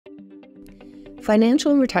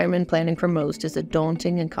Financial and retirement planning for most is a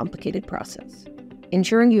daunting and complicated process.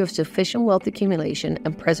 Ensuring you have sufficient wealth accumulation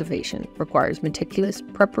and preservation requires meticulous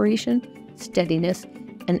preparation, steadiness,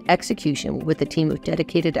 and execution with a team of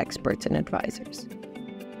dedicated experts and advisors.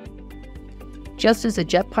 Just as a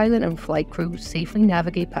jet pilot and flight crew safely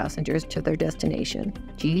navigate passengers to their destination,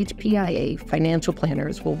 GHPIA financial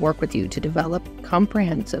planners will work with you to develop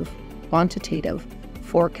comprehensive, quantitative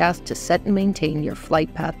forecasts to set and maintain your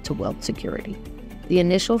flight path to wealth security. The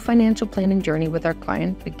initial financial planning journey with our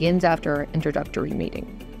client begins after our introductory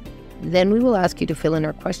meeting. Then we will ask you to fill in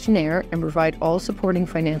our questionnaire and provide all supporting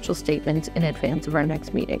financial statements in advance of our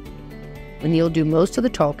next meeting, when you'll do most of the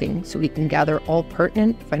talking so we can gather all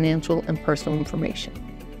pertinent financial and personal information.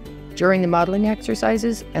 During the modeling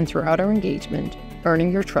exercises and throughout our engagement,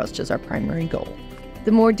 earning your trust is our primary goal.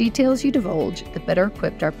 The more details you divulge, the better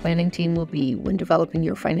equipped our planning team will be when developing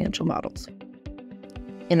your financial models.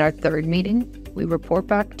 In our third meeting, we report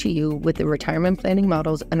back to you with the retirement planning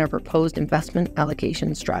models and our proposed investment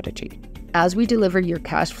allocation strategy. As we deliver your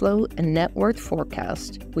cash flow and net worth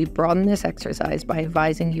forecast, we broaden this exercise by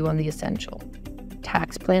advising you on the essential: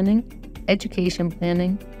 tax planning, education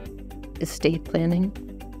planning, estate planning,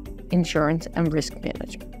 insurance, and risk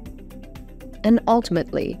management. And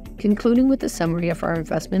ultimately, concluding with a summary of our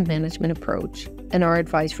investment management approach and our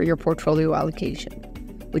advice for your portfolio allocation,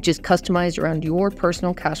 which is customized around your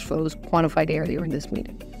personal cash flows quantified earlier in this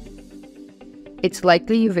meeting. It's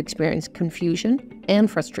likely you've experienced confusion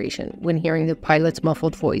and frustration when hearing the pilot's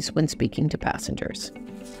muffled voice when speaking to passengers.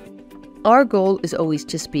 Our goal is always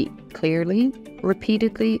to speak clearly,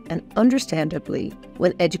 repeatedly, and understandably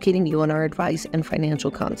when educating you on our advice and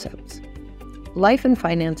financial concepts. Life and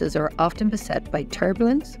finances are often beset by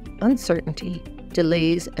turbulence, uncertainty,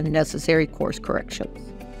 delays, and necessary course corrections.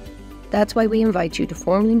 That's why we invite you to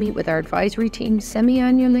formally meet with our advisory team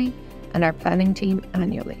semi-annually and our planning team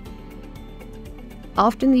annually.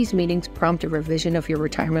 Often these meetings prompt a revision of your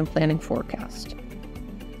retirement planning forecast.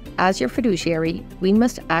 As your fiduciary, we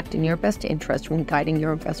must act in your best interest when guiding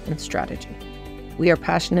your investment strategy. We are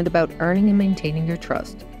passionate about earning and maintaining your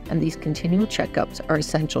trust, and these continual checkups are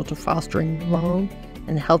essential to fostering long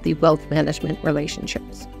and healthy wealth management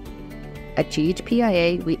relationships. At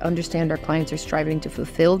GHPIA, we understand our clients are striving to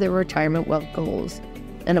fulfill their retirement wealth goals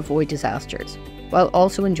and avoid disasters, while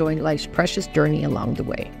also enjoying life's precious journey along the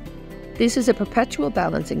way. This is a perpetual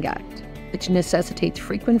balancing act, which necessitates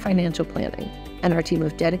frequent financial planning, and our team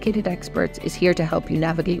of dedicated experts is here to help you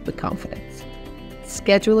navigate with confidence.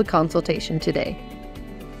 Schedule a consultation today.